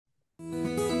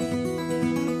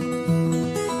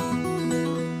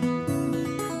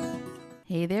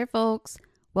there, folks.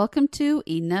 Welcome to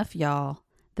Enough Y'all,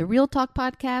 the Real Talk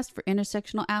podcast for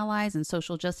intersectional allies and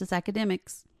social justice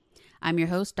academics. I'm your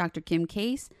host, Dr. Kim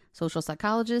Case, social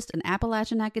psychologist and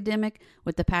Appalachian academic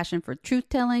with the passion for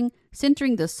truth-telling,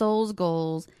 centering the soul's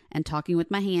goals, and talking with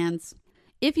my hands.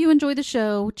 If you enjoy the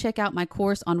show, check out my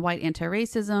course on white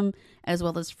anti-racism, as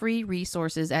well as free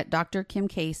resources at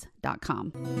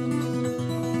drkimcase.com.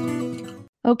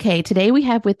 Okay, today we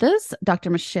have with us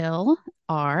Dr. Michelle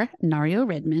R.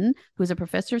 Nario-Redmond, who is a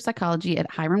professor of psychology at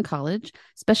Hiram College,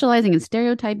 specializing in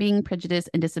stereotyping, prejudice,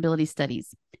 and disability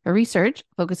studies. Her research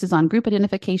focuses on group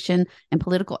identification and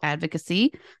political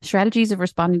advocacy, strategies of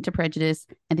responding to prejudice,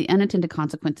 and the unintended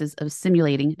consequences of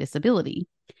simulating disability.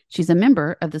 She's a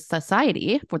member of the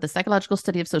Society for the Psychological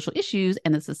Study of Social Issues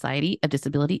and the Society of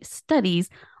Disability Studies.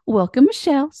 Welcome,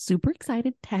 Michelle. Super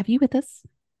excited to have you with us.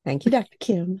 Thank you, Dr.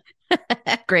 Kim.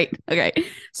 Great. Okay.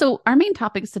 So our main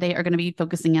topics today are going to be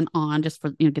focusing in on, just for,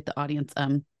 get the audience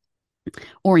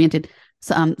oriented,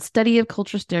 study of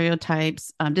cultural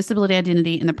stereotypes, disability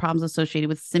identity, and the problems associated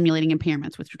with simulating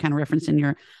impairments, which you kind of referenced in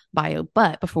your bio.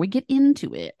 But before we get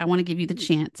into it, I want to give you the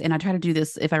chance, and I try to do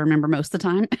this if I remember most of the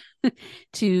time,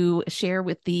 to share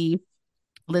with the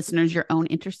listeners your own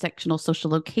intersectional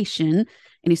social location,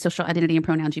 any social identity and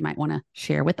pronouns you might want to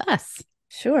share with us.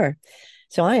 Sure.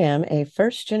 So I am a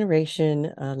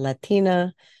first-generation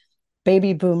Latina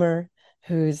baby boomer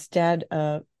whose dad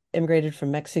immigrated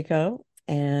from Mexico,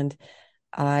 and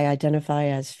I identify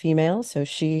as female. So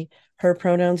her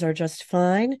pronouns are just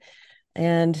fine.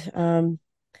 And I'm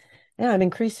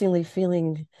increasingly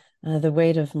feeling the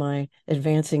weight of my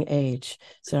advancing age.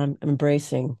 So I'm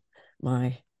embracing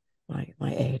my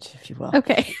age, if you will.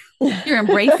 Okay. You're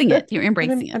embracing it. You're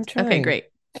embracing it. I'm trying. Okay, great.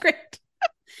 Great.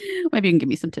 Maybe you can give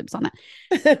me some tips on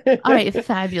that. All right,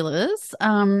 fabulous.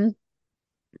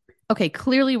 Okay,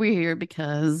 clearly we're here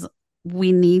because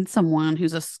we need someone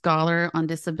who's a scholar on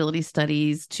disability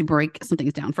studies to break some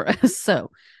things down for us.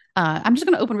 So I'm just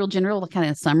going to open real general,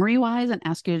 kind of summary wise, and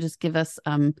ask you to just give us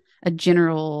a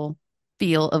general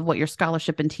feel of what your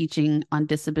scholarship and teaching on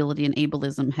disability and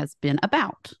ableism has been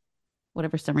about.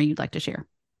 Whatever summary you'd like to share.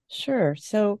 Sure.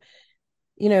 So,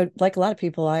 like a lot of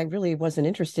people, I really wasn't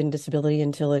interested in disability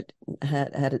until it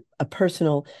had a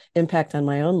personal impact on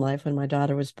my own life when my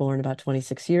daughter was born about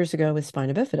 26 years ago with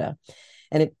spina bifida.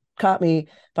 And it caught me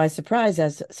by surprise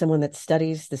as someone that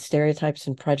studies the stereotypes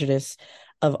and prejudice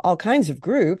of all kinds of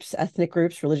groups, ethnic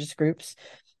groups, religious groups,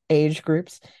 age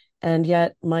groups. And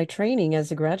yet my training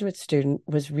as a graduate student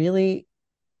was really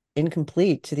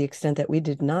incomplete to the extent that we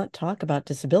did not talk about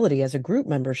disability as a group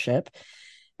membership.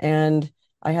 And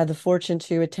I had the fortune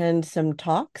to attend some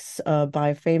talks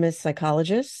by famous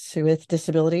psychologists with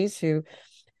disabilities who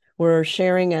were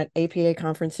sharing at APA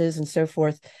conferences and so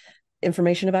forth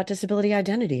information about disability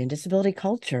identity and disability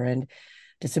culture and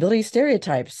disability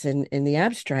stereotypes in the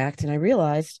abstract. And I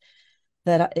realized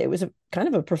that it was a kind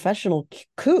of a professional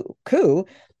coup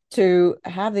to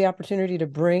have the opportunity to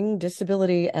bring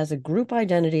disability as a group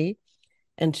identity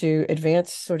and to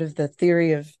advance sort of the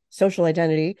theory of social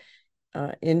identity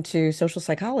into social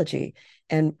psychology,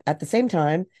 and at the same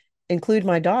time include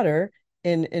my daughter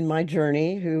in my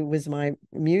journey, who was my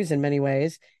muse in many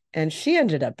ways, and she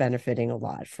ended up benefiting a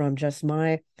lot from just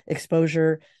my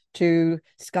exposure to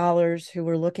scholars who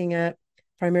were looking at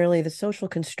primarily the social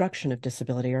construction of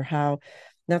disability, or how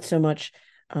not so much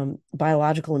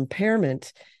biological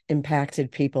impairment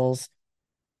impacted people's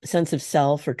sense of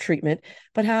self or treatment,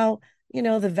 but how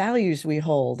the values we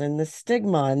hold and the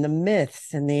stigma and the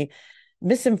myths and the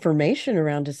misinformation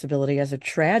around disability as a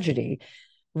tragedy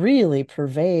really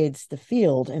pervades the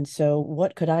field. And so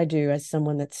what could I do as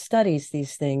someone that studies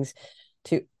these things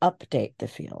to update the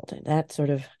field? And that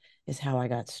sort of is how I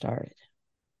got started.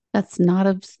 That's not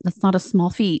a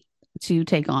small feat to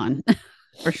take on.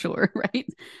 For sure, right?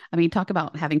 I mean, talk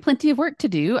about having plenty of work to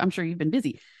do. I'm sure you've been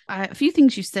busy. A few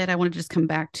things you said I want to just come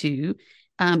back to.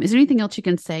 Is there anything else you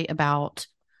can say about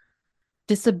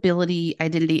disability,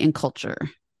 identity, and culture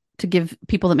to give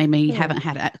people that maybe haven't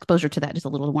had exposure to that just a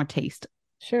little more taste?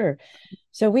 Sure.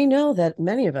 So we know that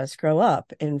many of us grow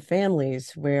up in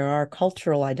families where our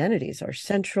cultural identities are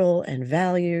central and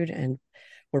valued, and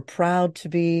we're proud to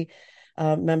be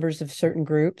members of certain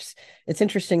groups. It's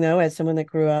interesting, though, as someone that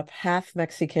grew up half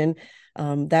Mexican,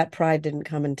 that pride didn't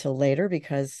come until later,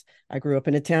 because I grew up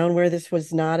in a town where this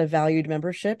was not a valued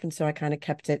membership. And so I kind of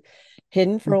kept it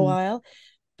hidden for a while.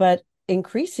 But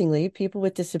increasingly, people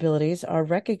with disabilities are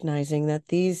recognizing that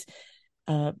these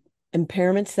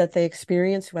impairments that they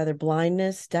experience, whether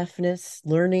blindness, deafness,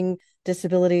 learning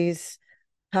disabilities,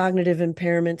 cognitive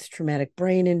impairments, traumatic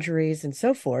brain injuries, and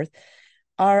so forth,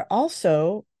 are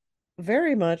also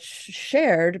very much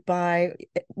shared by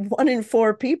 1 in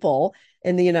 4 people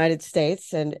in the United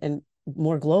States and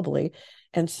more globally.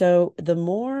 And so the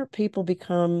more people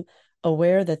become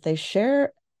aware that they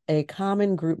share a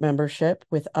common group membership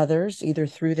with others, either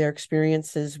through their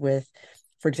experiences with,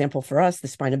 for example, for us, the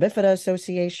Spina Bifida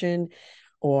Association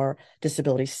or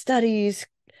disability studies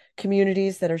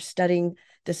communities that are studying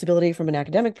disability from an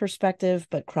academic perspective,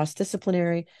 but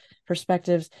cross-disciplinary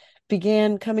perspectives,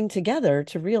 began coming together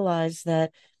to realize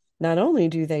that not only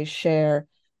do they share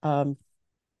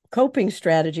coping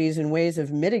strategies and ways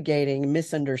of mitigating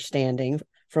misunderstanding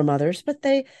from others, but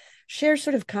they share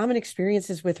sort of common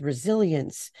experiences with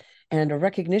resilience and a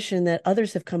recognition that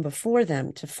others have come before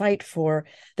them to fight for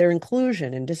their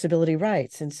inclusion and disability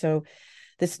rights. And so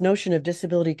this notion of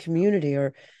disability community,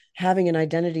 or having an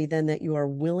identity then that you are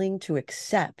willing to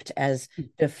accept as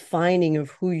defining of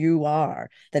who you are,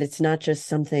 that it's not just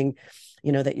something,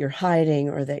 that you're hiding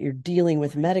or that you're dealing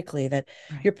with Right. medically, that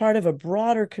Right. you're part of a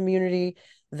broader community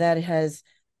that has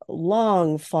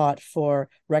long fought for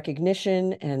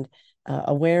recognition and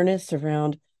awareness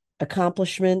around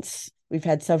accomplishments. We've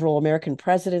had several American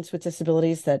presidents with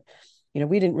disabilities that,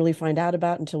 we didn't really find out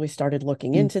about until we started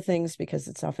looking Mm. into things, because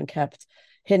it's often kept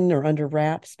hidden or under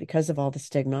wraps because of all the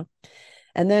stigma.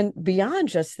 And then beyond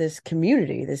just this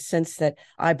community, this sense that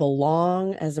I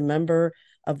belong as a member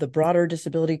of the broader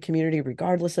disability community,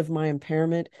 regardless of my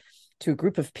impairment, to a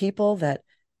group of people that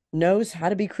knows how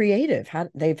to be creative, how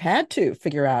they've had to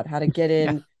figure out how to get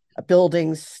Yeah. in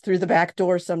buildings through the back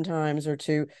door sometimes, or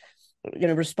to,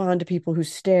 respond to people who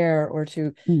stare, or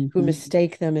to who Hmm.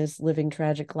 mistake them as living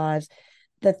tragic lives.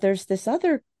 That there's this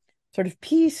other sort of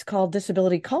piece called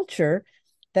disability culture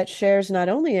that shares not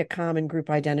only a common group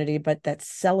identity, but that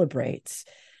celebrates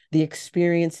the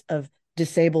experience of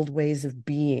disabled ways of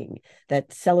being, that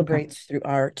Okay. celebrates through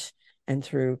art and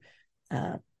through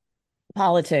uh,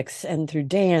 politics and through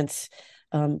dance,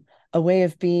 um, a way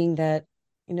of being that,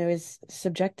 is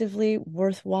subjectively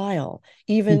worthwhile,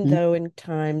 even Hmm. though in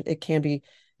time it can be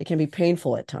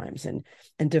painful at times and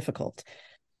difficult.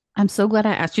 I'm so glad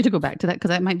I asked you to go back to that because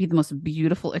that might be the most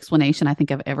beautiful explanation I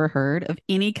think I've ever heard of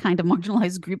any kind of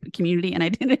marginalized group, community, and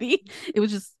identity. It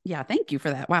was just, yeah, thank you for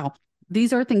that. Wow.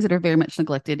 These are things that are very much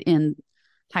neglected in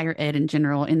higher ed in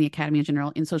general, in the academy in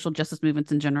general, in social justice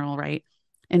movements in general, right?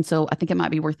 And so I think it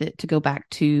might be worth it to go back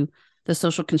to the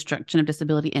social construction of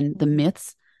disability and the Mhm.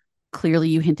 myths. Clearly,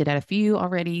 you hinted at a few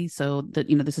already. So that,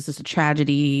 this is just a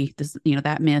tragedy, this,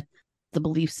 that myth, the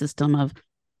belief system of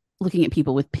looking at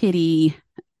people with pity.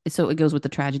 So it goes with the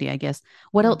tragedy, I guess.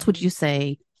 What else would Mhm. you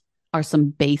say are some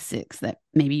basics that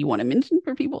maybe you want to mention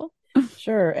for people?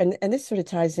 Sure. And this sort of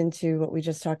ties into what we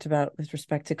just talked about with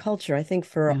respect to culture. I think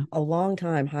for Yeah. a long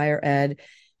time, higher ed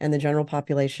and the general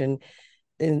population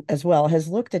as well has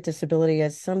looked at disability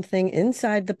as something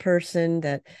inside the person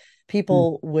that Mm,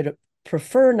 people would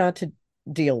prefer not to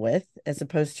deal with, as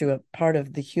opposed to a part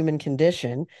of the human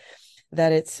condition,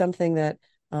 that it's something that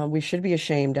we should be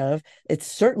ashamed of. It's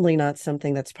certainly not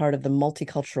something that's part of the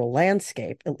multicultural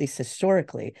landscape, at least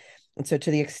historically. And so,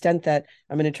 to the extent that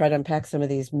I'm going to try to unpack some of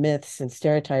these myths and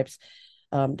stereotypes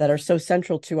that are so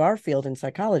central to our field in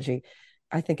psychology,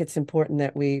 I think it's important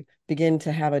that we begin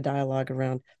to have a dialogue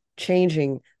around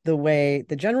changing the way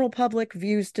the general public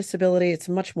views disability. It's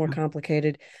much more yeah.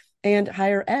 complicated, and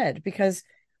higher ed, because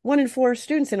 1 in 4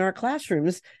 students in our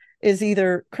classrooms is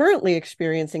either currently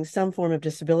experiencing some form of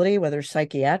disability, whether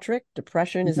psychiatric,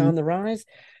 depression is Hmm. on the rise.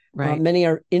 Right. Many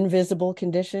are invisible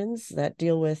conditions that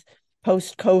deal with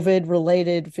post-COVID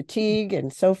related fatigue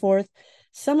and so forth.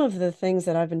 Some of the things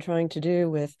that I've been trying to do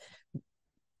with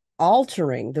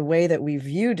altering the way that we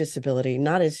view disability,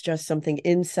 not as just something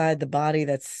inside the body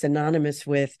that's synonymous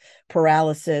with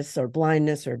paralysis or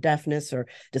blindness or deafness or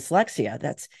dyslexia.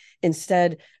 That's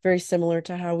instead very similar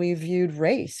to how we viewed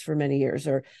race for many years,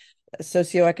 or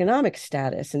socioeconomic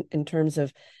status, in terms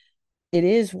of it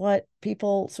is what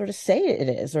people sort of say it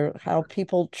is, or how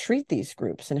people treat these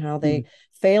groups and how Mm, they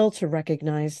fail to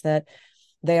recognize that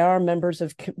they are members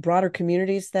of broader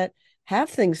communities that have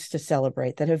things to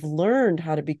celebrate, that have learned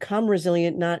how to become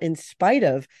resilient, not in spite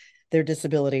of their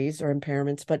disabilities or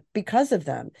impairments, but because of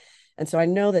them. And so I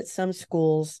know that some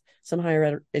schools, some higher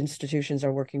ed institutions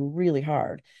are working really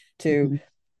hard to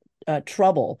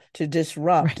hmm. to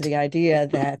disrupt Right. the idea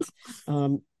that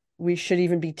we should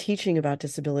even be teaching about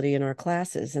disability in our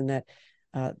classes, and that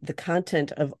the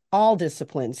content of all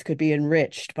disciplines could be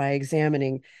enriched by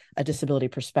examining a disability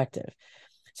perspective.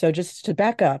 So, just to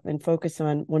back up and focus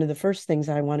on one of the first things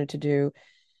I wanted to do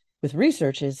with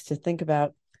research is to think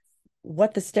about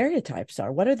what the stereotypes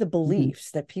are. What are the Hmm.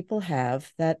 beliefs that people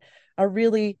have that are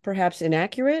really perhaps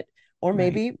inaccurate or Right.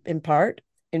 maybe in part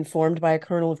informed by a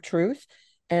kernel of truth.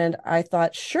 And I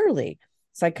thought, surely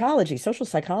psychology, social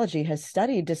psychology has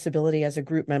studied disability as a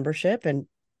group membership, and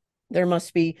there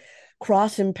must be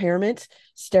cross impairment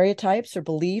stereotypes or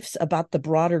beliefs about the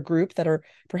broader group that are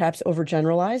perhaps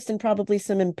overgeneralized, and probably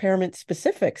some impairment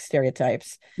specific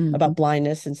stereotypes Hmm. about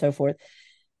blindness and so forth.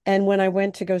 And when I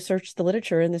went to go search the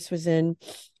literature, and this was in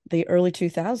the early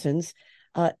 2000s,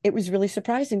 it was really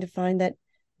surprising to find that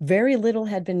very little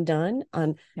had been done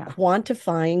on Yeah.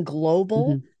 quantifying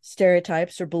global Hmm.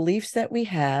 stereotypes or beliefs that we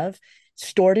have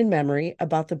stored in memory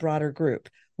about the broader group,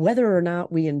 whether or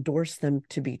not we endorse them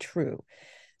to be true.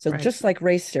 So, Right. just like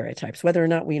race stereotypes, whether or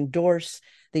not we endorse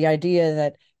the idea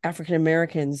that African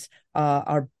Americans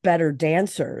are better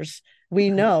dancers, we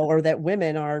Right. know, or that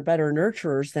women are better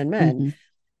nurturers than men, Hmm.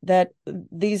 that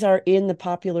these are in the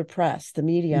popular press, the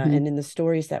media, Hmm. and in the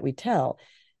stories that we tell.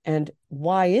 And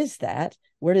why is that?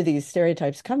 Where do these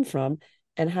stereotypes come from?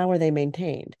 And how are they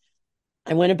maintained?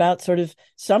 I went about sort of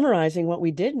summarizing what we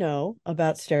did know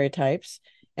about stereotypes,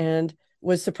 and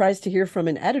was surprised to hear from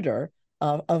an editor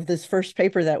of this first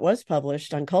paper that was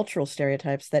published on cultural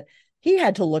stereotypes that he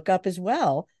had to look up as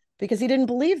well, because he didn't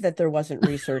believe that there wasn't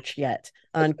research yet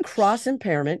on cross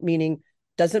impairment, meaning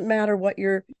doesn't matter what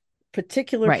your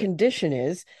particular Right. condition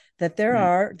is, that there Right.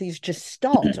 are these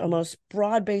gestalt, almost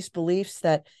broad based beliefs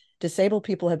that disabled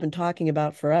people have been talking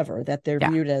about forever, that they're Yeah.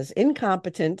 viewed as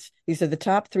incompetent. These are the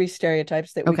top three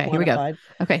stereotypes that we Okay. Here we go. quantified: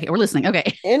 Okay. We're listening.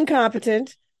 Okay.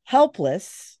 incompetent,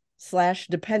 helpless slash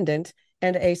dependent,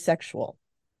 and asexual.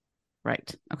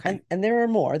 Right. And Okay. there are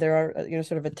more. There are,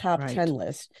 sort of a top Right. 10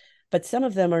 list, but some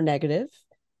of them are negative,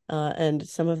 and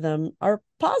some of them are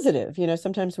positive.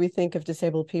 Sometimes we think of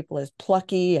disabled people as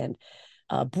plucky and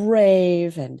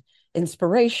brave and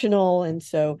inspirational. And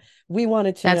so we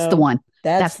wanted to That's the know, one.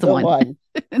 that's That's the the one. one,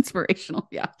 Inspirational.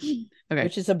 Yeah. Okay.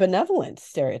 which is a benevolent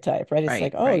stereotype, right? It's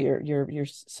like, Right. oh, Right. you're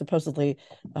supposedly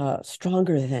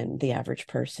stronger than the average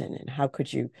person, and how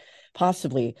could you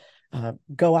possibly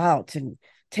go out and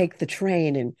take the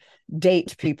train and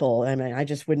date people? I mean, I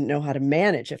just wouldn't know how to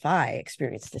manage if I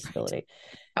experienced Right. disability.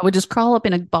 I would just crawl up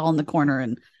in a ball in the corner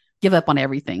and give up on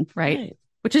everything. Right. Right.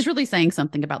 Which is really saying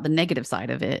something about the negative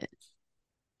side of it.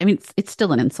 I mean, it's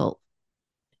still an insult.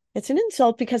 It's an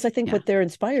insult, because I think Yeah. what they're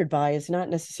inspired by is not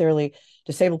necessarily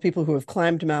disabled people who have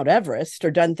climbed Mount Everest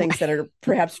or done things Right. that are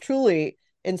perhaps truly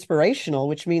inspirational,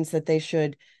 which means that they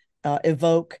should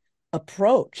evoke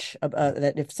approach,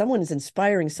 that if someone is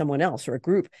inspiring someone else or a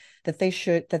group,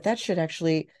 that should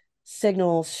actually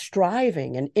signal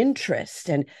striving and interest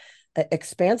and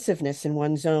expansiveness in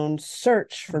one's own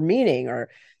search for meaning, or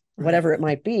Right. whatever it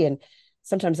might be. And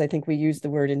sometimes I think we use the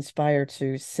word inspire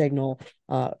to signal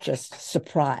just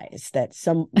surprise that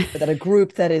a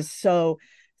group that is so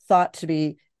thought to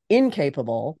be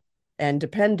incapable and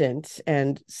dependent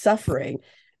and suffering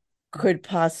could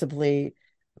possibly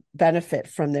benefit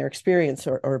from their experience,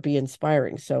 or be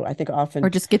inspiring. So I think Or often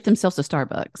just get themselves to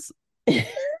Starbucks.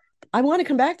 I want to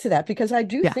come back to that, because I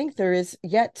do Yeah. think there is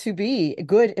yet to be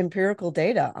good empirical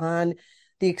data on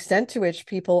the extent to which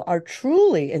people are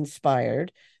truly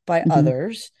inspired by Hmm.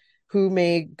 others who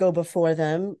may go before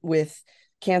them with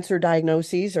cancer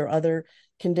diagnoses or other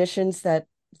conditions, that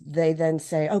they then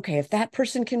say, okay, if that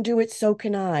person can do it, so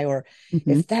can I. Or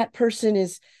Hmm. if that person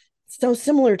is so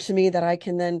similar to me that I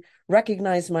can then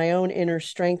recognize my own inner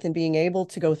strength in being able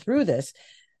to go through this,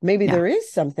 maybe Yeah. there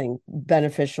is something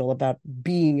beneficial about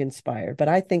being inspired. But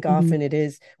I think Hmm. often it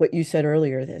is what you said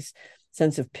earlier, this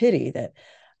sense of pity that,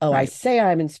 oh, I Right. say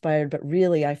I'm inspired, but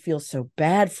really I feel so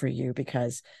bad for you,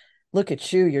 because look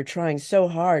at you, you're trying so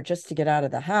hard just to get out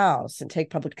of the house and take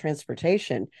public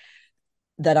transportation,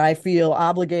 that I feel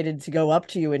obligated to go up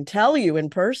to you and tell you in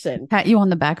person, Pat you on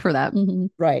the back for that. Hmm.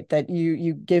 right, that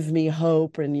you give me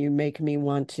hope, and you make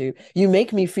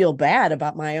me feel bad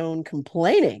about my own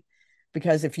complaining,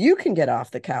 because if you can get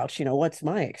off the couch, what's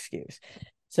my excuse? That's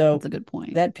So a good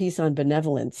point. that piece on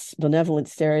benevolent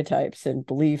stereotypes and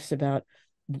beliefs about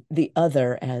the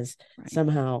other as Right.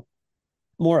 somehow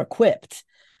more equipped,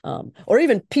 or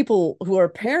even people who are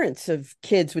parents of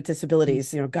kids with Mm.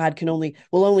 disabilities. God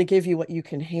will only give you what you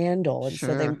can handle, and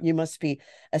so Sure. you must be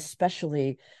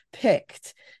especially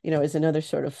picked, is another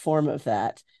sort of form of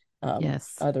that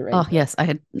Yes. Oh, othering. yes.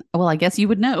 Well, I guess you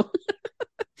would know.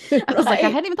 I was like, I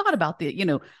Right. hadn't even thought about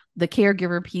the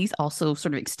caregiver piece, also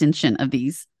sort of extension of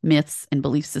these myths and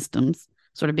belief systems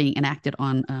sort of being enacted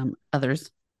on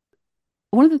others.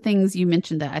 One of the things you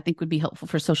mentioned that I think would be helpful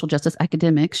for social justice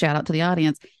academics, shout out to the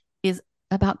audience, is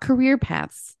about career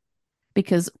paths,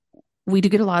 because we do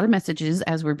get a lot of messages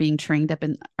as we're being trained up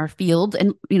in our field.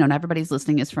 And, not everybody's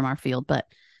listening is from our field, but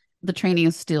the training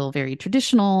is still very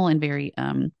traditional and very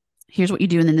here's what you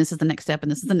do, and then this is the next step, and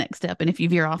this is the next step, and if you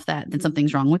veer off that, then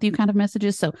something's wrong with you kind of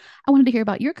messages. So I wanted to hear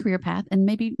about your career path and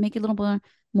maybe make it a little bit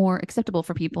more acceptable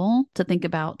for people to think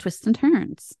about twists and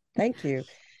turns. Thank you.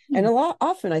 And Yeah. a lot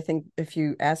often, I think if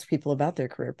you ask people about their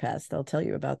career paths, they'll tell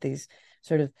you about these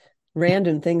sort of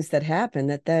random things that happen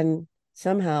that then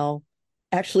somehow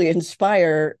actually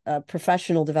inspire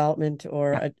professional development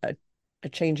or Yeah. a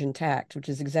change in tact, which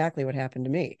is exactly what happened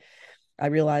to me. I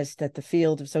realized that the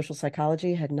field of social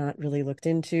psychology had not really looked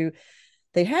into,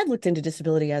 they had looked into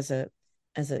disability as a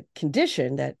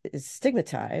condition that is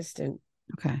stigmatized,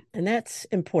 Okay. and that's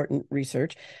important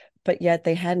research, but yet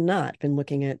they had not been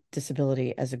looking at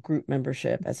disability as a group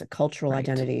membership, as a cultural Right.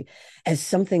 identity, as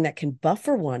something that can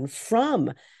buffer one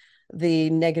from the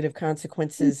negative Mm.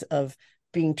 consequences of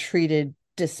being treated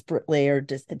disparately or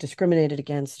discriminated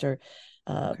against, or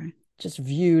uh, Okay. just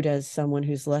viewed as someone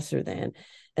who's lesser than.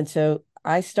 And so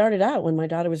I started out when my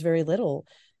daughter was very little.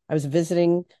 I was a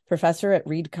visiting professor at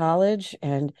Reed College,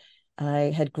 and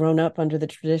I had grown up under the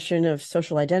tradition of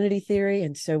social identity theory.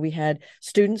 And so we had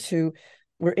students who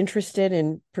were interested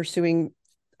in pursuing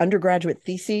undergraduate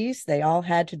theses. They all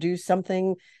had to do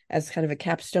something as kind of a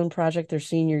capstone project their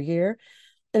senior year.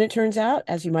 And it turns out,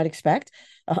 as you might expect,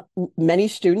 many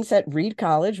students at Reed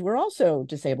College were also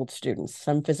disabled students,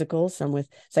 some physical, some with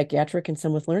psychiatric, and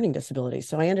some with learning disabilities.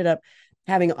 So I ended up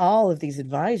having all of these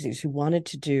advisors who wanted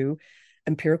to do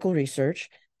empirical research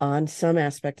on some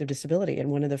aspect of disability. And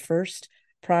one of the first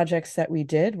projects that we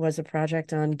did was a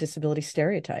project on disability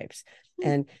stereotypes. Mm.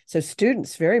 And so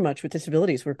students very much with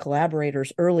disabilities were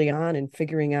collaborators early on in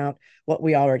figuring out what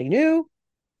we already knew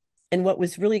and what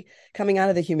was really coming out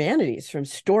of the humanities from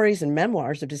stories and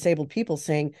memoirs of disabled people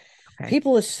saying, Okay.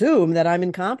 people assume that I'm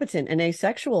incompetent and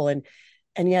asexual. And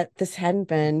yet this hadn't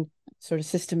been sort of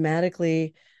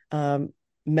systematically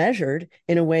measured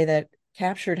in a way that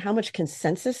captured how much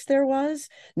consensus there was,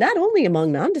 not only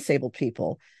among non-disabled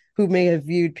people who may have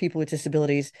viewed people with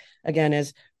disabilities, again,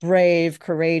 as brave,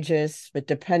 courageous, but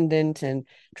dependent and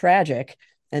tragic,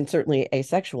 and certainly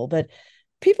asexual, but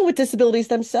people with disabilities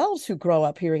themselves who grow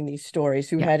up hearing these stories,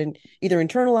 who Yeah. had either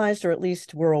internalized or at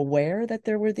least were aware that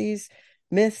there were these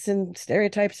myths and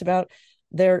stereotypes about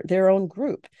their own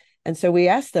group. And so we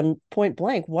asked them point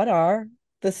blank, what are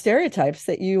the stereotypes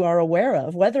that you are aware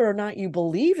of, whether or not you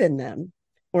believe in them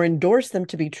or endorse them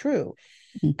to be true?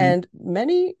 Hmm. And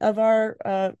many of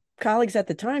our colleagues at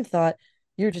the time thought,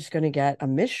 you're just going to get a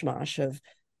mishmash of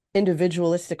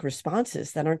individualistic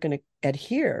responses that aren't going to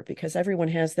adhere because everyone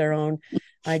has their own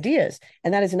ideas.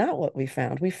 And that is not what we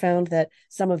found. We found that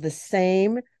some of the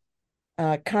same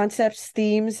concepts,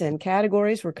 themes, and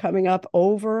categories were coming up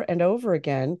over and over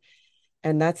again.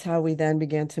 And that's how we then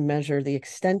began to measure the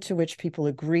extent to which people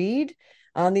agreed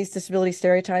on these disability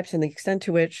stereotypes and the extent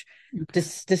to which Okay.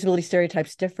 disability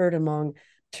stereotypes differed among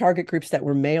target groups that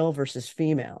were male versus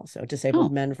female. So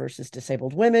disabled Oh, men versus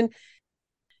disabled women.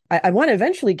 I want to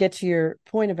eventually get to your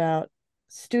point about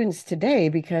students today,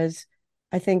 because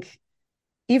I think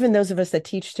even those of us that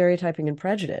teach stereotyping and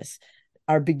prejudice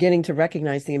are beginning to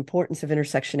recognize the importance of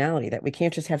intersectionality, that we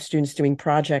can't just have students doing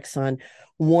projects on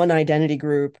one identity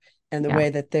group and the yeah. way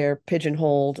that they're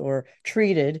pigeonholed or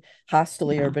treated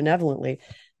hostilely or Yeah. benevolently.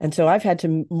 And so I've had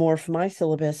to morph my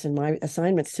syllabus and my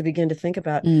assignments to begin to think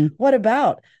about, Mm. what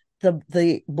about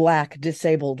the Black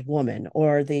disabled woman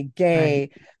or the Right. gay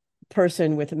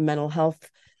person with mental health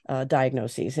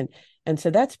diagnoses. And so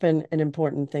that's been an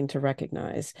important thing to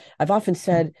recognize. I've often Yeah.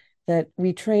 said that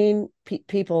we train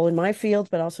people in my field,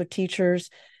 but also teachers,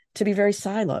 to be very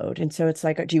siloed. And so it's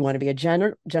like, do you want to be a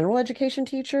general education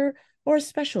teacher or a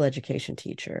special education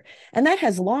teacher? And that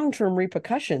has long-term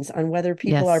repercussions on whether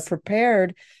people are Yes.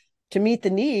 prepared to meet the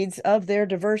needs of their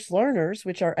diverse learners,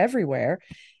 which are everywhere,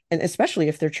 and especially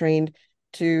if they're trained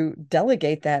to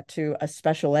delegate that to a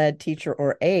special ed teacher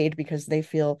or aide because they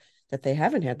feel that they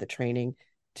haven't had the training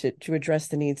to address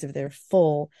the needs of their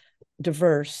full,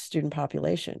 diverse student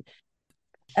population.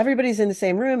 Everybody's in the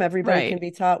same room, everybody can Right.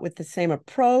 be taught with the same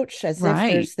approach, as if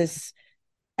Right. there's this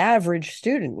average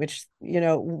student, which,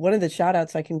 one of the shout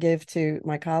outs I can give to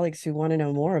my colleagues who want to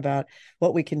know more about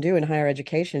what we can do in higher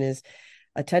education is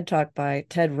a TED talk by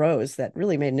Ted Rose that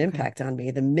really made an Okay. impact on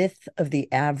me. The myth of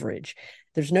the average.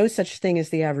 There's no such thing as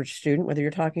the average student, whether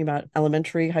you're talking about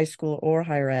elementary, high school, or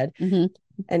higher ed. Hmm.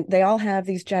 And they all have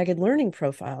these jagged learning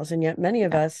profiles. And yet many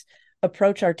of Yeah. us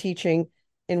approach our teaching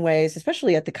in ways,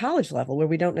 especially at the college level, where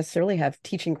we don't necessarily have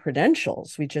teaching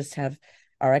credentials. We just have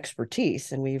our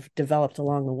expertise, and we've developed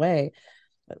along the way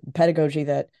pedagogy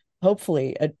that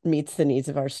hopefully meets the needs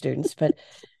of our students. But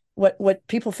what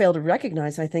people fail to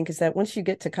recognize, I think, is that once you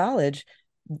get to college,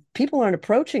 people aren't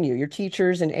approaching you, your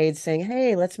teachers and aides saying,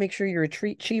 hey, let's make sure you're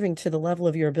achieving to the level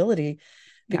of your ability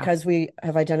Yeah. because we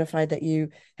have identified that you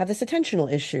have this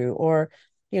attentional issue or,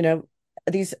 you know,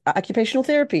 these occupational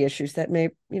therapy issues that may,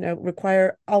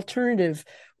 require alternative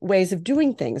ways of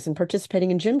doing things and participating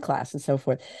in gym class and so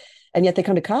forth. And yet they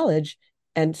come to college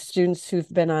and students who've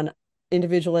been on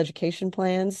individual education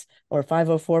plans or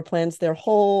 504 plans their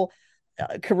whole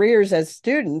careers as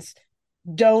students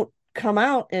don't come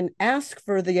out and ask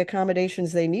for the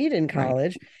accommodations they need in Right.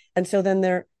 college. And so then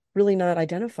they're really not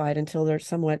identified until they're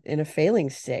somewhat in a failing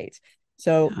state.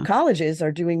 So Yeah. colleges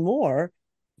are doing more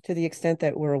to the extent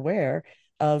that we're aware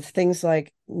of things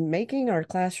like making our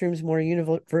classrooms more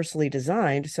universally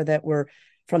designed so that we're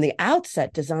from the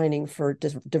outset designing for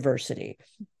diversity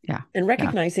Yeah. and Yeah.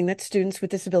 recognizing that students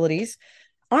with disabilities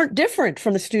aren't different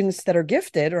from the students that are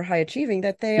gifted or high achieving,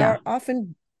 that they Yeah. are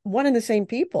often one and the same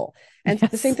people. And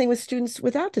the same Yes. thing with students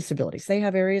without disabilities. They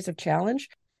have areas of challenge,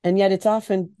 and yet it's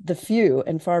often the few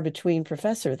and far between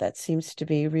professor that seems to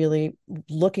be really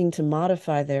looking to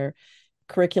modify their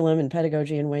curriculum and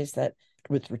pedagogy in ways that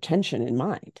with retention in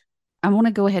mind. I want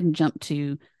to go ahead and jump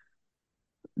to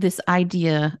this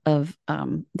idea of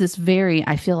this very,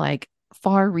 I feel like,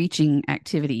 far reaching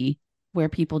activity where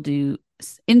people do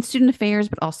in student affairs,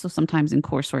 but also sometimes in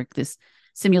coursework, this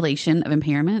simulation of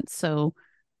impairment. So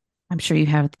I'm sure you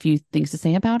have a few things to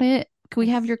say about it. Can we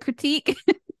have your critique?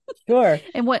 Sure.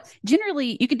 And what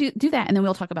generally you could do that, and then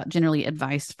we'll talk about generally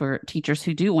advice for teachers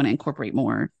who do want to incorporate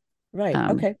more. Right.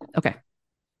 Okay. Okay.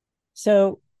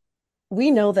 So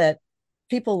we know that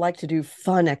people like to do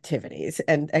fun activities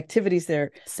and activities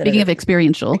there that Speaking are of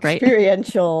experiential, right?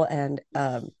 experiential and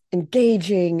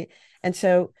engaging. And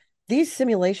so these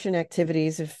simulation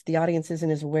activities, if the audience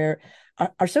isn't as aware,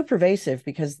 are so pervasive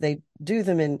because they do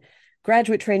them in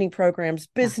graduate training programs,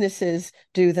 Yeah. businesses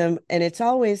do them, and it's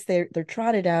always they're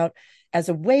trotted out as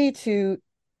a way to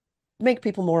make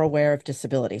people more aware of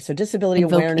disability. So Disability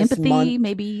Invoke Awareness Month. empathy.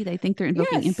 Maybe they think they're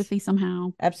invoking Yes, empathy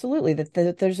somehow. absolutely.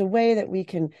 That there's a way that we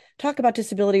can talk about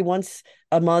disability once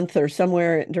a month or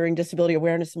somewhere during Disability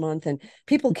Awareness Month, and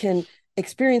people can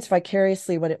experience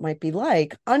vicariously what it might be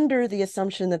like under the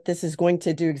assumption that this is going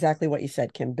to do exactly what you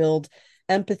said, Kim, build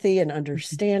empathy and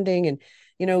understanding and,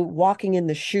 walking in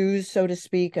the shoes, so to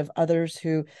speak, of others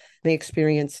who may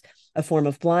experience a form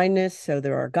of blindness. So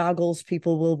there are goggles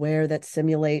people will wear that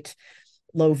simulate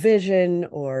low vision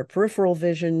or peripheral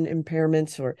vision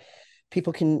impairments, or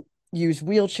people can use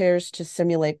wheelchairs to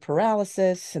simulate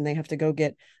paralysis and they have to go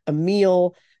get a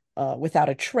meal without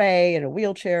a tray in a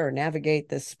wheelchair or navigate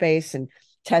the space and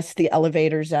test the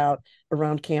elevators out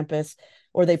around campus.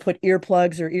 Or they put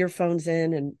earplugs or earphones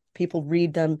in and people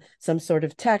read them some sort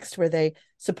of text where they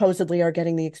supposedly are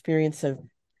getting the experience of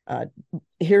uh,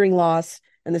 hearing loss.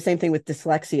 And the same thing with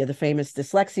dyslexia, the famous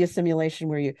dyslexia simulation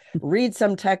where you read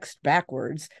some text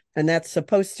backwards, and that's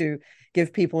supposed to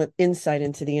give people an insight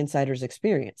into the insider's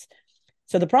experience.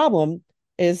 So the problem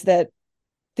is that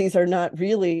these are not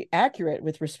really accurate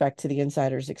with respect to the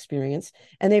insider's experience,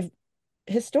 and they've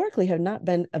historically have not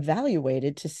been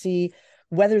evaluated to see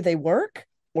whether they work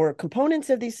or components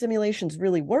of these simulations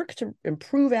really work to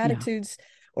improve Yeah. attitudes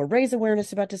or raise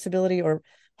awareness about disability or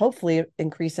hopefully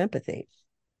increase empathy.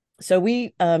 So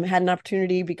we had an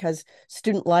opportunity because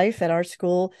Student Life at our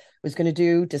school was going to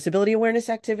do disability awareness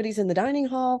activities in the dining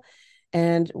hall.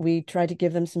 And we tried to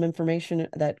give them some information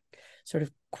that sort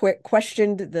of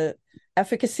questioned the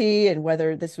efficacy and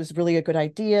whether this was really a good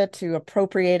idea to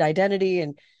appropriate identity.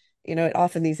 And,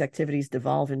 often these activities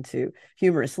devolve into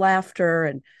humorous laughter.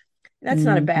 And that's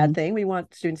not a bad Mm-hmm. thing. We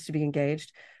want students to be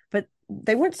engaged. But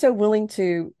they weren't so willing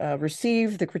to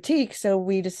receive the critique. So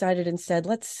we decided instead,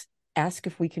 let's ask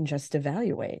if we can just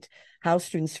evaluate how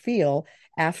students feel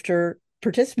after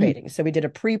participating. So we did a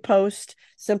pre-post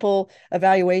simple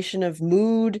evaluation of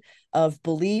mood, of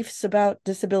beliefs about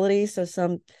disability. So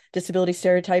some disability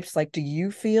stereotypes like, do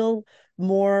you feel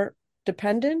more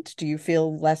dependent? Do you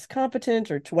feel less competent?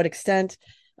 Or to what extent?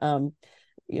 And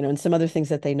some other things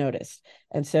that they noticed.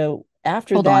 And so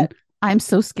after Hold on. that, I'm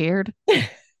so scared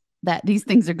that these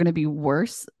things are going to be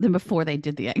worse than before they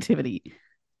did the activity.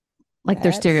 Like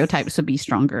their that's stereotypes would be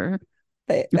stronger.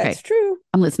 that's Okay. true.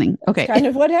 I'm listening. That's Okay. kind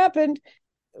of what happened.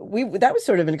 That was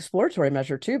sort of an exploratory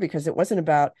measure too, because it wasn't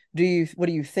about what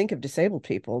do you think of disabled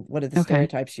people? What are the Okay.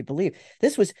 stereotypes you believe?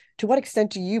 This was, to what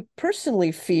extent do you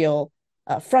personally feel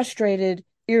frustrated,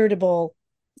 irritable,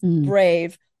 Mm,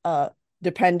 brave,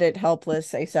 dependent,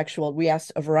 helpless, asexual? We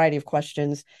asked a variety of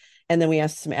questions. And then we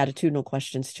asked some attitudinal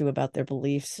questions too about their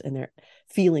beliefs and their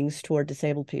feelings toward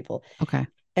disabled people. okay.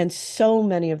 And so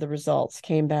many of the results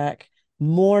came back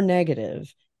more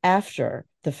negative after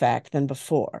the fact than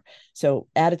before. So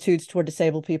attitudes toward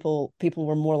disabled people, people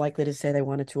were more likely to say they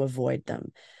wanted to avoid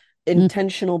them. Mm,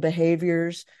 Intentional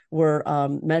behaviors were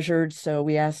measured. So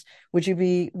we asked, would you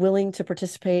be willing to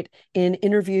participate in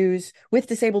interviews with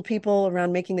disabled people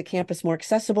around making the campus more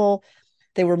accessible?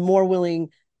 They were more willing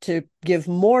to give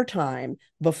more time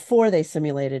before they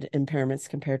simulated impairments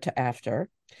compared to after.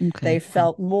 They okay. Wow.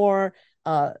 felt more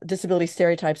disability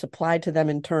stereotypes applied to them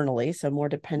internally, so more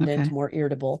dependent, Okay. more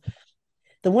irritable.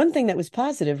 The one thing that was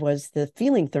positive was the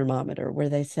feeling thermometer, where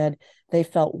they said they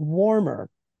felt warmer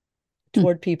Hmm.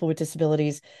 toward people with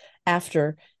disabilities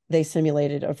after they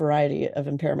simulated a variety of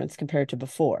impairments compared to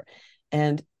before.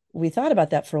 And we thought about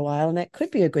that for a while, and that could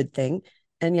be a good thing.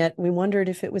 And yet we wondered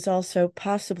if it was also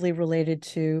possibly related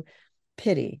to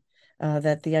pity,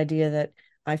 that the idea that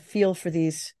I feel for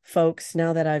these folks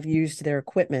now that I've used their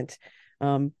equipment.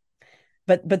 But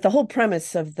the whole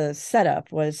premise of the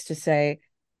setup was to say,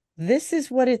 this is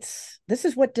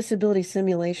what disability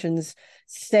simulations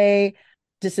say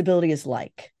disability is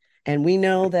like. And we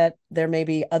know that there may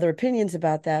be other opinions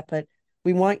about that, but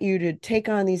we want you to take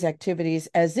on these activities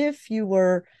as if you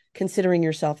were considering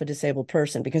yourself a disabled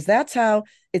person, because that's how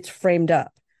it's framed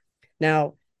up.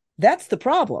 Now, that's the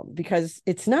problem, because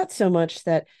it's not so much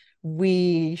that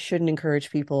we shouldn't encourage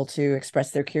people to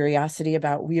express their curiosity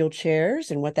about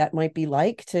wheelchairs and what that might be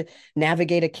like to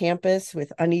navigate a campus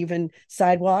with uneven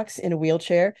sidewalks in a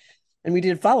wheelchair. And we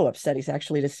did follow-up studies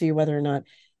actually to see whether or not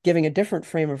giving a different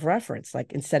frame of reference,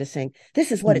 like instead of saying,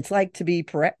 this is what Mm, it's like to be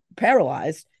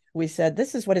paralyzed, we said,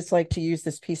 this is what it's like to use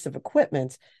this piece of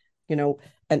equipment,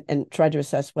 and tried to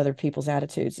assess whether people's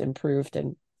attitudes improved.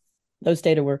 And those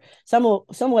data were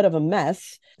somewhat of a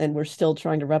mess, and we're still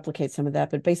trying to replicate some of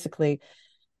that. But basically,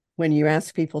 when you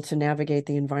ask people to navigate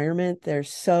the environment, they're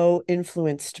so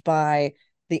influenced by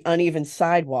the uneven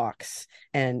sidewalks,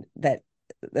 and that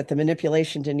the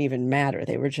manipulation didn't even matter.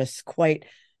 They were just quite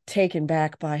taken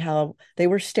back by how they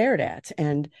were stared at,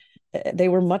 and they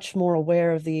were much more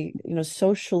aware of the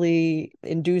socially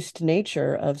induced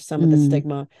nature of some of the mm,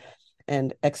 stigma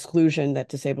and exclusion that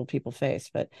disabled people face.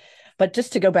 But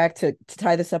just to go back to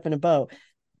tie this up in a bow,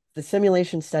 the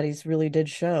simulation studies really did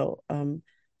show,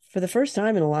 for the first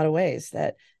time in a lot of ways,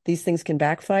 that these things can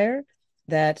backfire,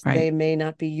 that right. they may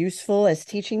not be useful as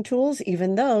teaching tools,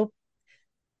 even though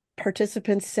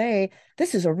participants say,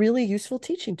 this is a really useful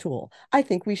teaching tool. I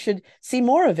think we should see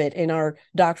more of it in our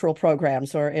doctoral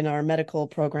programs or in our medical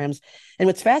programs. And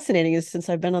what's fascinating is, since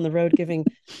I've been on the road giving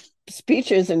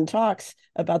speeches and talks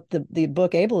about the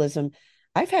book Ableism,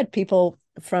 I've had people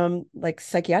from like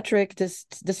psychiatric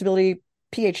disability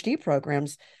PhD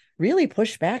programs really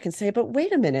push back and say, but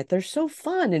wait a minute, they're so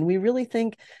fun. And we really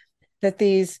think that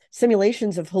these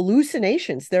simulations of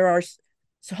hallucinations, there are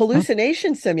Oh,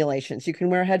 hallucination simulations. You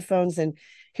can wear headphones and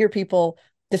hear people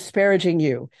disparaging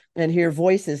you and hear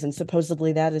voices. And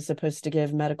supposedly that is supposed to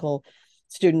give medical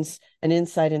students an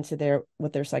insight into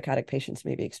what their psychotic patients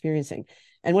may be experiencing.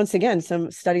 And once again,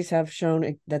 some studies have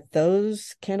shown that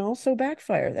those can also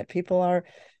backfire, that people are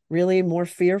really more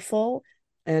fearful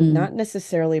and mm, not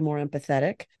necessarily more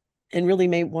empathetic, and really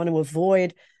may want to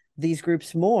avoid these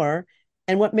groups more.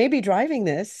 And what may be driving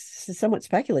this is somewhat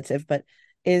speculative, but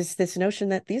is this notion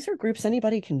that these are groups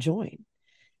anybody can join.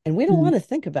 And we don't mm. want to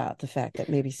think about the fact that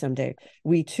maybe someday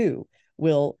we too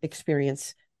will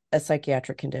experience a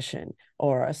psychiatric condition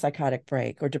or a psychotic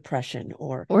break or depression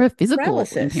or Or a physical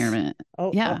paralysis. impairment.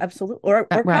 Oh, Yeah. absolutely. Or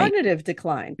Right. cognitive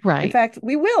decline. In Right. fact,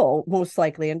 we will most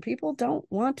likely, and people don't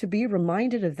want to be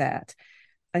reminded of that.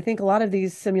 I think a lot of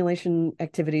these simulation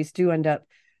activities do end up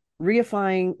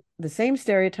reifying the same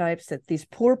stereotypes, that these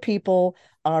poor people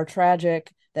are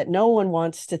tragic, that no one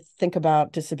wants to think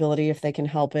about disability if they can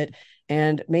help it.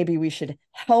 And maybe we should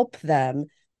help them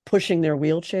pushing their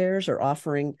wheelchairs or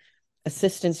offering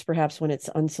assistance, perhaps when it's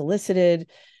unsolicited.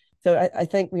 So I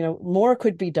think, more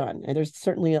could be done. And there's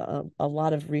certainly a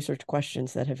lot of research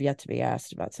questions that have yet to be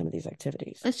asked about some of these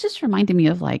activities. It's just reminding me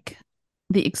of like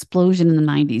the explosion in the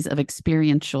 90s of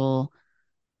experiential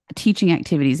teaching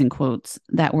activities in quotes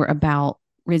that were about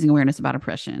raising awareness about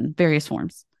oppression, various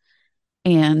forms.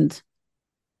 And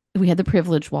we had the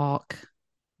privilege walk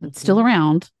that's still Mm-hmm.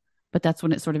 around, but that's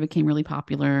when it sort of became really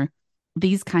popular.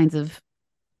 These kinds of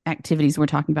activities we're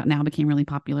talking about now became really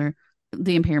popular.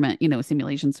 The impairment,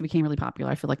 simulations became really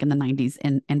popular, I feel like in the 90s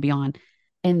and beyond.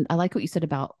 And I like what you said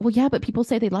about, well, yeah, but people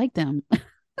say they like them.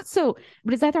 So,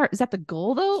 but is that the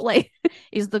goal though? Like,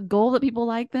 is the goal that people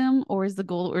like them, or is the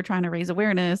goal that we're trying to raise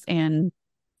awareness and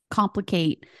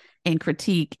complicate and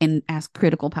critique and ask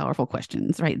critical, powerful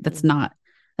questions? Right. That's Mm-hmm. not.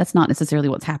 That's not necessarily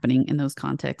what's happening in those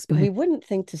contexts. Go We ahead. wouldn't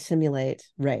think to simulate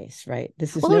race, right?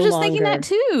 This is Well, I was no just thinking that longer,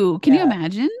 too. Can you yeah.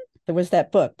 imagine? There was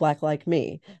that book, Black Like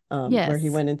Me, where he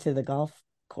Yes. went into the golf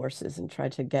courses and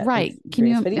tried to get Right. these Can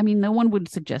degrees. you? But I he, mean, no one would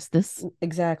suggest this,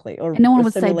 exactly, and no one or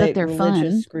would say, but simulate they're fun.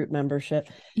 religious group membership.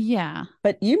 Yeah.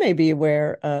 But you may be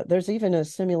aware, there's even a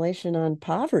simulation on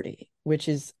poverty, which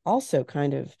is also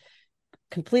kind of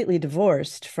completely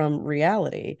divorced from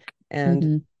reality. And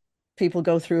Hmm. people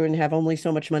go through and have only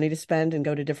so much money to spend and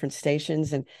go to different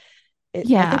stations. And I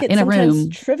Yeah. think it In a sometimes room.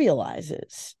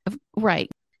 trivializes. Right.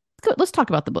 Let's talk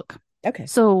about the book. Okay.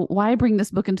 So, why bring this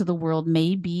book into the world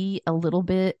may be a little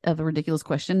bit of a ridiculous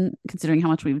question considering how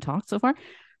much we've talked so far,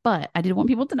 but I did want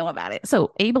people to know about it.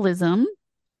 So, Ableism,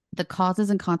 the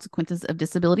Causes and Consequences of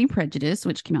Disability Prejudice,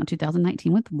 which came out in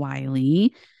 2019 with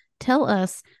Wiley. Tell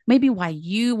us maybe why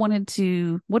you wanted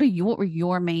to, what were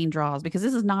your main draws? Because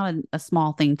this is not a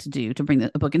small thing to do to bring a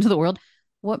book into the world.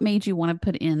 What made you want to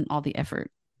put in all the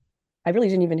effort? I really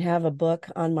didn't even have a book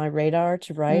on my radar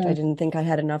to write. I Mm, didn't think I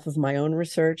had enough of my own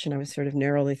research, and I was sort of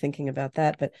narrowly thinking about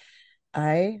that. But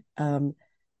I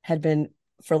had been,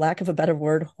 for lack of a better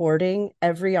word, hoarding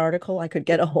every article I could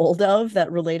get a hold of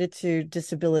that related to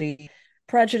disability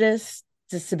prejudice,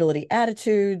 disability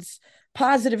attitudes,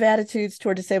 positive attitudes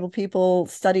toward disabled people,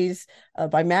 studies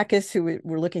by Macus, who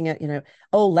were looking at,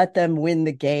 oh, let them win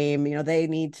the game. They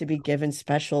need to be given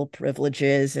special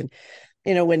privileges. And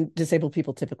when disabled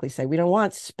people typically say, we don't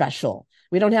want special,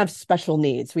 we don't have special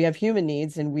needs, we have human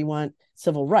needs and we want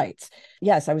civil rights.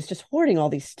 Yes, I was just hoarding all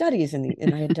these studies,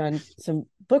 and I had done some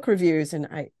book reviews, and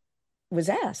I was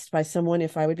asked by someone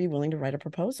if I would be willing to write a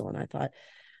proposal. And I thought,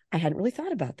 I hadn't really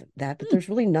thought about that, but mm, there's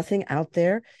really nothing out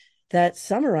there that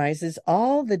summarizes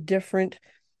all the different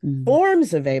mm,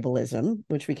 forms of ableism,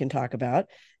 which we can talk about: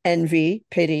 envy,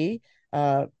 pity,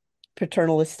 uh,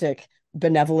 paternalistic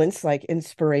benevolence, like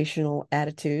inspirational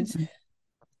attitudes, mm,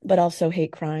 but also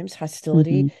hate crimes,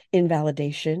 hostility, mhm.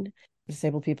 invalidation.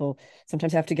 Disabled people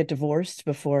sometimes have to get divorced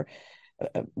before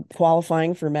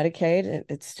qualifying for Medicaid.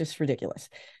 It's just ridiculous.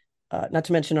 Not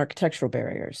to mention architectural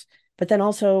barriers. But then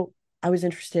also, I was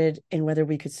interested in whether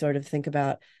we could sort of think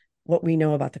about what we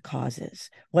know about the causes.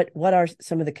 What are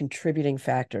some of the contributing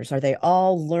factors? Are they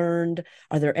all learned?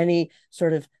 Are there any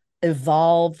sort of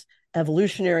evolved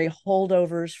evolutionary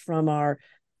holdovers from our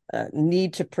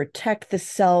need to protect the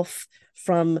self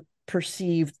from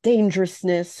perceived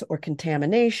dangerousness or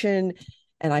contamination?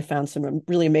 And I found some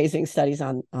really amazing studies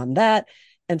on that.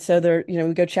 And so there,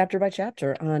 we go chapter by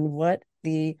chapter on what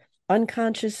the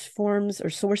unconscious forms or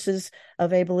sources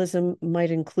of ableism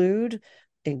might include,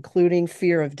 including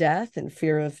fear of death and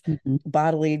fear of Mhm,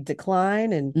 bodily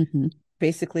decline, and mhm.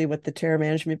 basically what the terror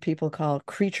management people call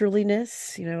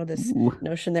creatureliness, this Ooh,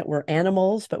 notion that we're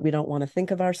animals, but we don't want to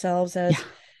think of ourselves yeah, as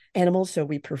animals. So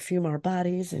we perfume our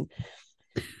bodies and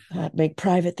make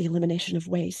private the elimination of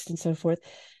waste and so forth.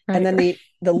 And right, then right.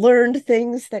 the learned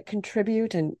things that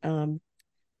contribute, and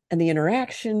the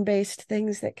interaction based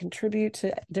things that contribute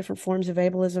to different forms of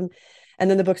ableism. And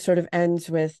then the book sort of ends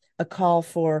with a call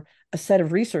for a set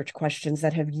of research questions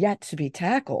that have yet to be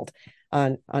tackled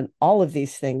on all of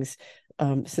these things,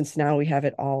 since now we have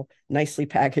it all nicely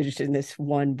packaged in this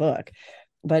one book.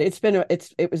 But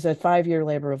it was a 5 year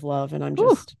labor of love, and I'm Ooh,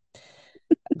 just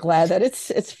glad that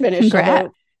it's finished. congrats.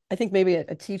 Although I think maybe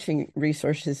a teaching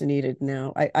resource is needed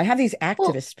now. I have these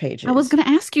Well, activist I was pages. going to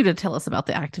ask you to tell us about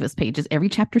the activist pages. Every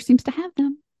chapter seems to have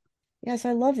them. Yes,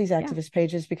 I love these Yeah, activist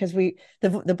pages because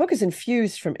the book is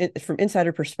infused from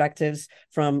insider perspectives,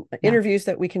 from yeah. interviews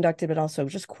that we conducted, but also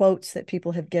just quotes that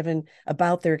people have given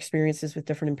about their experiences with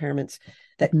different impairments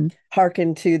that Mhm.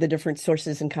 hearken to the different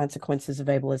sources and consequences of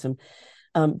ableism.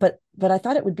 But I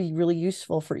thought it would be really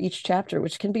useful for each chapter,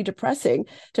 which can be depressing,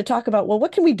 to talk about, well,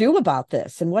 what can we do about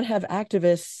this, and what have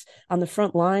activists on the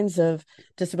front lines of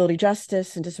disability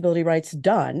justice and disability rights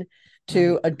done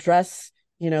to Right. address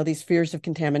these fears of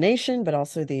contamination, but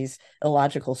also these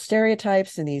illogical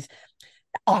stereotypes and these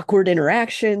awkward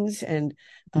interactions, and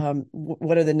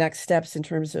what are the next steps in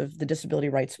terms of the disability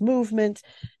rights movement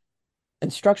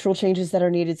and structural changes that are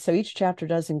needed. So each chapter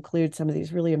does include some of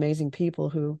these really amazing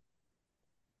people who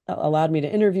allowed me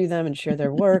to interview them and share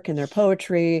their work and their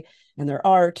poetry and their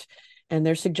art and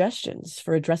their suggestions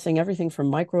for addressing everything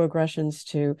from microaggressions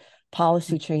to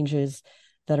policy changes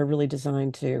that are really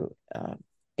designed to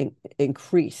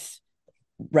increase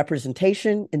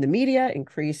representation in the media,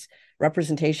 increase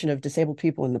representation of disabled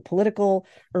people in the political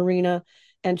arena,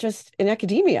 and just in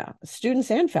academia, students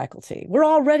and faculty. We're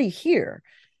already here,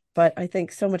 but I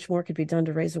think so much more could be done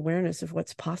to raise awareness of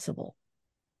what's possible.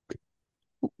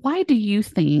 Why do you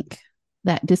think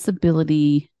that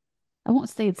disability I won't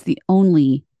say it's the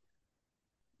only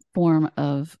form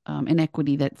of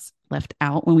inequity that's left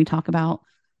out when we talk about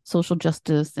social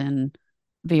justice and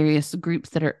various groups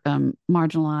that are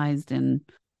marginalized and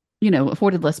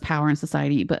afforded less power in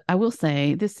society. But I will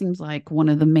say this seems like one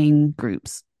of the main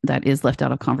groups that is left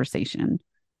out of conversation.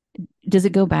 Does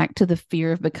it go back to the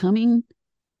fear of becoming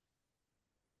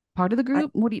part of the I,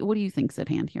 group? What do you think's at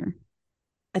hand here?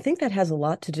 I think that has a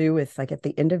lot to do with like at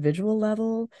the individual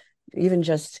level, even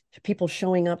just people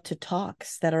showing up to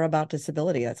talks that are about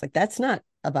disability. That's not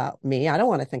about me. I don't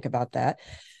want to think about that.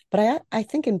 But I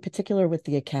think in particular with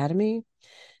the academy,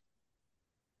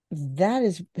 that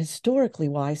is historically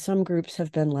why some groups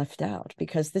have been left out,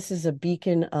 because this is a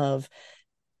beacon of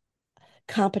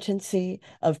competency,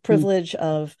 of Mm, privilege,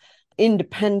 of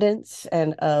independence,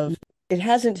 and of it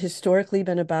hasn't historically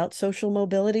been about social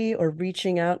mobility or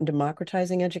reaching out and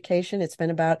democratizing education. It's been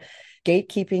about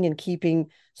gatekeeping and keeping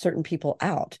certain people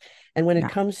out. And when it yeah,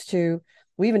 comes to,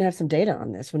 we even have some data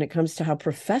on this, when it comes to how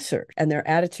professors and their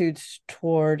attitudes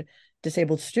toward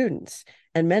disabled students.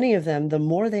 And many of them, the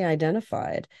more they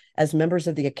identified as members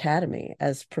of the academy,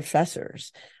 as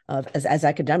professors, as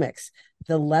academics,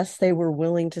 the less they were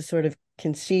willing to sort of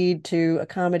concede to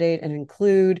accommodate and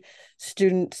include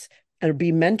students and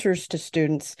be mentors to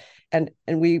students. And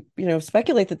we,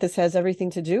 speculate that this has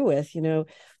everything to do with,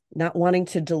 not wanting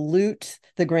to dilute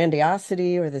the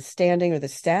grandiosity or the standing or the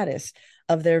status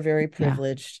of their very yeah.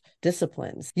 privileged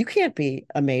disciplines. You can't be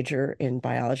a major in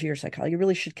biology or psychology. You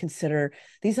really should consider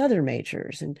these other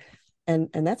majors. And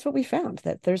that's what we found,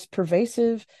 that there's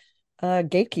pervasive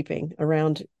gatekeeping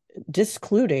around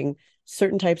discluding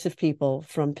certain types of people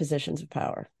from positions of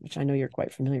power, which I know you're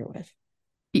quite familiar with.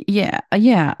 Yeah.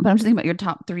 But I'm just thinking about your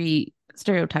top three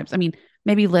stereotypes. I mean,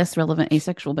 maybe less relevant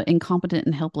asexual, but incompetent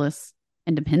and helpless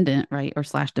and dependent, right? Or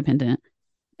slash dependent.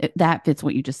 That fits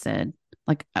what you just said.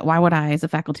 Like, why would I, as a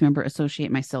faculty member,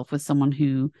 associate myself with someone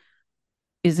who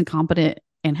is incompetent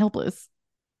and helpless?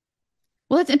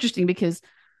 Well, that's interesting because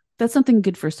that's something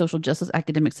good for social justice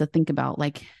academics to think about.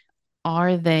 Like,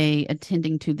 are they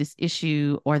attending to this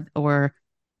issue, or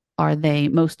are they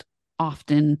most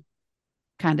often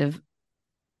kind of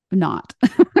not?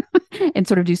 And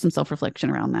sort of do some self-reflection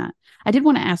around that. I did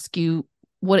want to ask you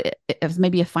what, as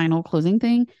maybe a final closing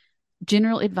thing,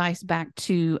 general advice back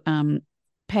to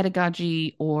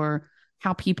pedagogy, or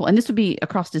how people, and this would be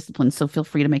across disciplines, so feel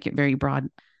free to make it very broad.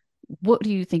 What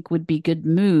do you think would be good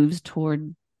moves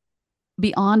toward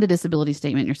beyond a disability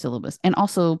statement in your syllabus, and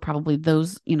also probably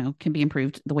those can be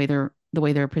improved the way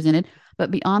they're presented,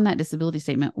 but beyond that disability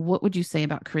statement, what would you say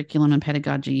about curriculum and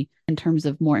pedagogy in terms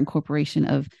of more incorporation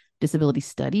of disability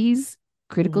studies,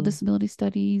 critical Mm-hmm. disability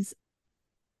studies?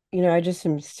 I just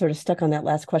am sort of stuck on that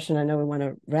last question. I know we want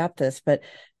to wrap this, but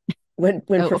when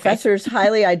Oh, okay. professors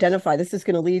highly identify, this is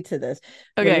going to lead to this.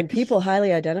 When Okay. people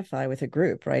highly identify with a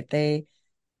group, right? They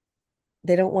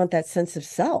don't want that sense of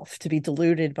self to be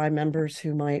diluted by members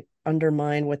who might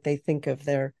undermine what they think of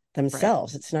their Right.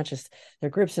 themselves. It's not just their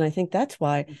groups. And I think that's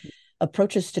why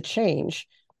approaches to change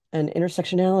and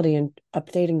intersectionality and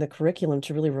updating the curriculum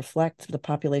to really reflect the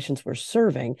populations we're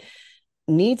serving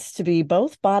needs to be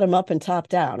both bottom up and top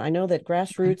down. I know that Okay.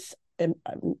 grassroots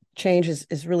change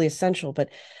is really essential, but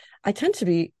I tend to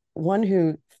be one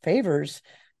who favors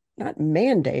not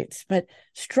mandates, but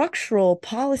structural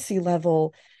policy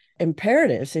level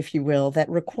imperatives, if you will, that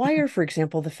require, for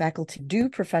example, the faculty do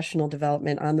professional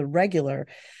development on the regular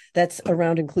that's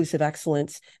around inclusive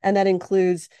excellence, and that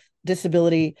includes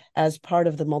disability as part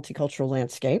of the multicultural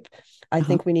landscape. I Uh-huh.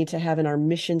 think we need to have in our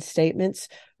mission statements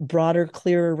broader,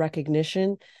 clearer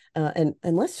recognition, and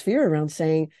less fear around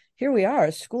saying, here we are,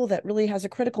 a school that really has a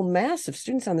critical mass of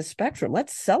students on the spectrum.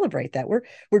 Let's celebrate that.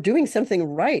 We're doing something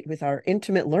right with our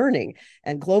intimate learning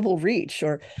and global reach,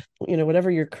 or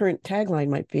whatever your current tagline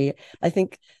might be. I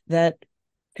think that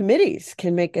committees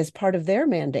can make as part of their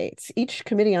mandates, each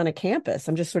committee on a campus.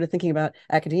 I'm just sort of thinking about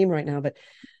academia right now, but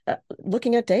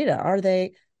looking at data, are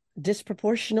they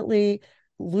disproportionately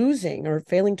losing or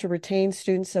failing to retain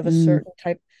students of a Mm.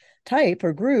 certain type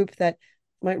or group that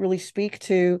might really speak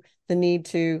to the need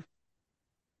to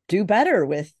do better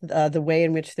with the way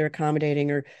in which they're accommodating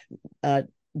or uh,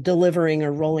 delivering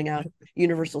or rolling out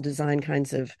universal design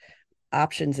kinds of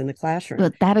options in the classroom.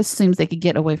 But that assumes they could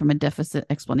get away from a deficit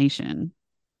explanation.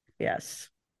 Yes.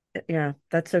 Yeah,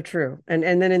 that's so true. And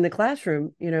then in the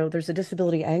classroom, there's a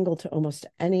disability angle to almost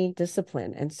any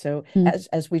discipline. And so Mm.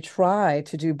 as we try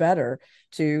to do better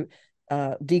to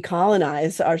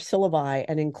decolonize our syllabi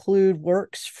and include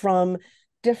works from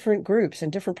different groups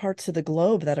and different parts of the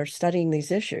globe that are studying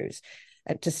these issues,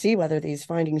 to see whether these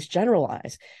findings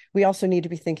generalize. We also need to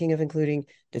be thinking of including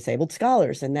disabled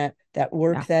scholars and that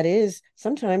work Yeah. that is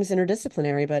sometimes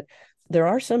interdisciplinary, but there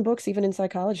are some books, even in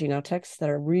psychology now, texts that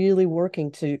are really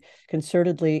working to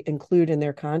concertedly include in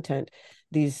their content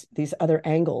these other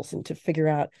angles and to figure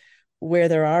out where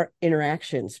there are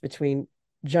interactions between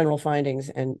general findings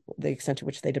and the extent to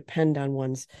which they depend on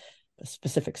one's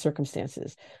specific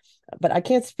circumstances. But I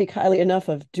can't speak highly enough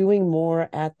of doing more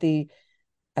at the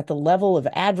level of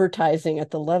advertising,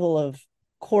 at the level of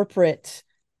corporate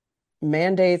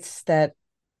mandates that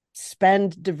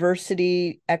spend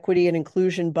diversity, equity, and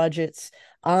inclusion budgets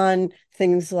on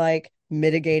things like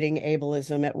mitigating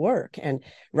ableism at work and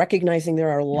recognizing there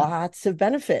are Yeah. lots of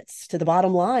benefits to the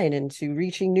bottom line and to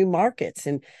reaching new markets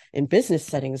and in business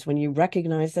settings when you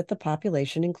recognize that the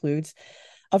population includes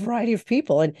a variety of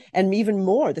people and even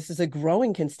more. This is a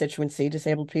growing constituency,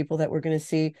 disabled people, that we're going to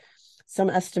see. Some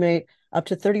estimate up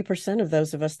to 30% of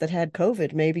those of us that had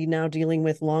COVID may be now dealing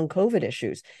with long COVID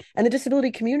issues. And the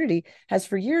disability community has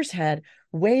for years had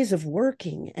ways of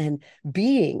working and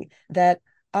being that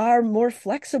are more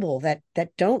flexible, that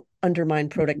don't undermine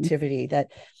Mm-hmm. productivity,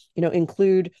 that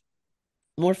include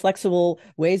more flexible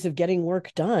ways of getting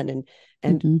work done and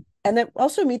Mm-hmm. and that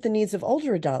also meet the needs of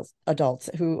older adults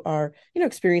who are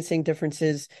experiencing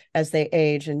differences as they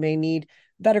age and may need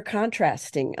better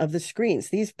contrasting of the screens,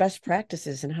 these best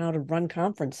practices and how to run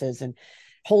conferences and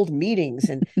hold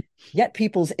meetings and get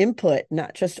people's input,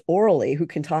 not just orally who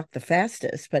can talk the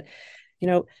fastest, but you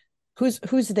know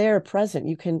who's there present.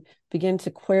 You can begin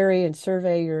to query and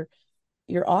survey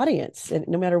your audience, and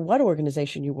no matter what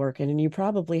organization you work in, and you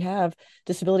probably have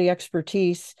disability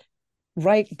expertise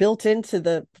right built into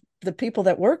the people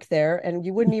that work there, and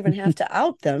you wouldn't even have to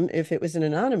out them if it was an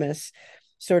anonymous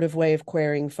sort of way of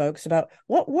querying folks about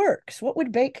what works, what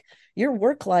would make your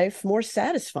work life more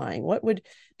satisfying, what would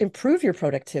improve your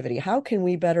productivity, how can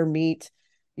we better meet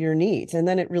your needs. And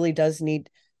then it really does need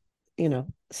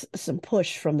some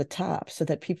push from the top so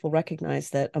that people recognize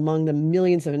that among the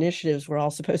millions of initiatives we're all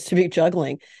supposed to be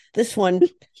juggling, this one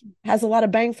has a lot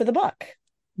of bang for the buck.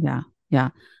 Yeah. Yeah.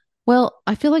 Well,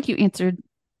 I feel like you answered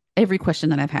every question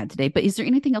that I've had today, but is there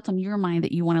anything else on your mind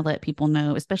that you want to let people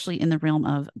know, especially in the realm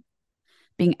of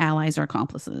being allies or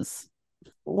accomplices?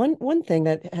 One thing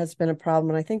that has been a problem,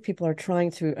 and I think people are trying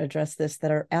to address this,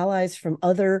 that are allies from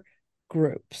other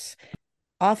groups.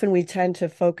 Often we tend to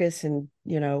focus and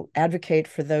advocate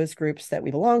for those groups that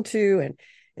we belong to, and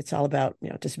it's all about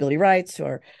disability rights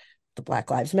or the Black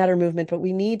Lives Matter movement, but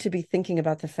we need to be thinking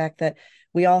about the fact that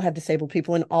we all have disabled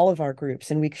people in all of our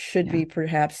groups, and we should Yeah. be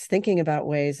perhaps thinking about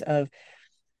ways of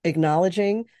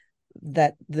acknowledging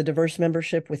that the diverse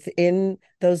membership within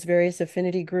those various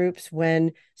affinity groups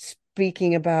when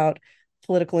speaking about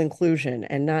political inclusion,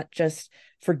 and not just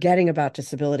forgetting about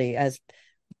disability as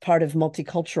part of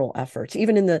multicultural efforts,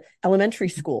 even in the elementary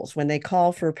schools when they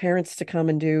call for parents to come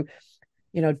and do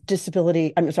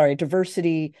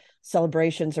diversity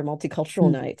celebrations or multicultural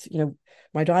Mm. nights.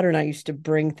 My daughter and I used to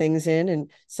bring things in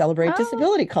and celebrate Oh,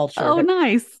 disability culture, oh, but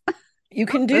nice. you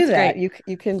can do That's that. great.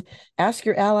 You can ask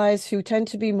your allies who tend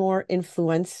to be more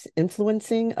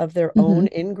influencing of their Hmm. own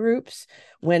in groups,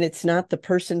 when it's not the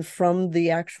person from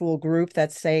the actual group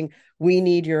that's saying we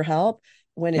need your help,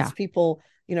 when it's Yeah. people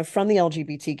from the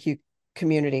LGBTQ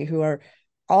community who are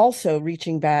also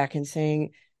reaching back and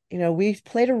saying, we've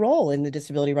played a role in the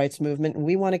disability rights movement and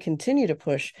we want to continue to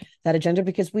push that agenda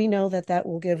because we know that that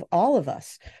will give all of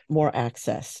us more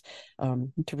access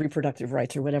to reproductive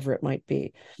rights or whatever it might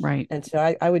be. Right. And so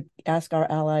I would ask our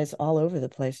allies all over the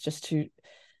place just to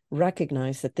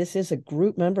recognize that this is a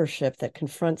group membership that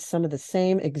confronts some of the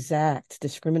same exact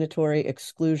discriminatory,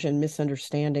 exclusion,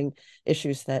 misunderstanding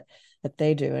issues that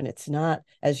they do. And it's not,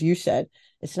 as you said,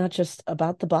 it's not just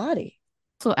about the body.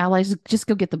 So, allies, just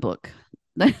go get the book.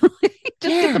 Just get the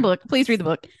Yeah. book. Please read the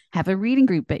book. Have a reading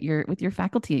group at your with your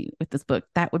faculty with this book.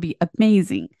 That would be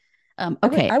amazing.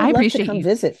 Okay, I I would love to appreciate come you.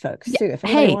 visit folks Yeah. too. If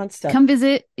anybody Hey, wants to, come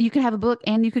visit. You could have a book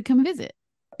and you could come visit.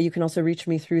 you can also reach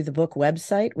me through the book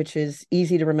website, which is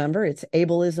easy to remember. It's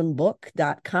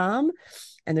ableismbook.com.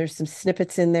 And there's some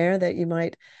snippets in there that you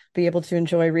might be able to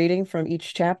enjoy reading from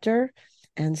each chapter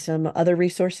and some other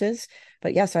resources.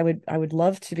 But yes, I would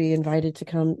love to be invited to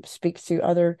come speak to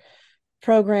other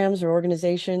programs or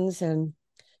organizations and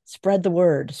spread the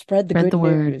word, spread the Spread good the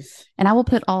word. news. And I will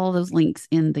put all those links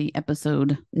in the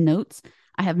episode notes.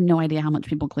 I have no idea how much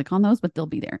people click on those, but they'll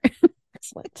be there.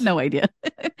 Excellent. No idea.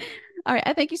 All right.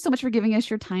 I thank you so much for giving us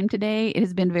your time today. It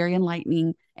has been very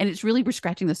enlightening and it's really we're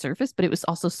scratching the surface, but it was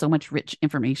also so much rich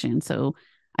information. So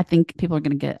I think people are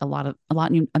going to get a lot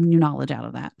new knowledge out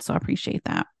of that. So I appreciate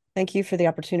that. Thank you for the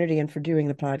opportunity and for doing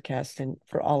the podcast and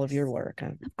for all of your work.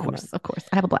 Of course.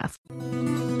 I have a blast.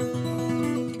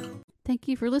 Thank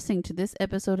you for listening to this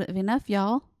episode of Enough,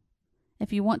 y'all.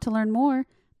 If you want to learn more,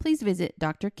 please visit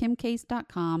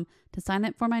drkimcase.com to sign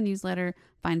up for my newsletter,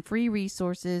 find free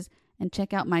resources, and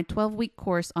check out my 12-week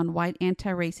course on white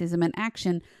anti-racism in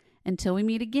action. Until we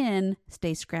meet again,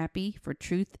 stay scrappy for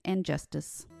truth and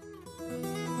justice.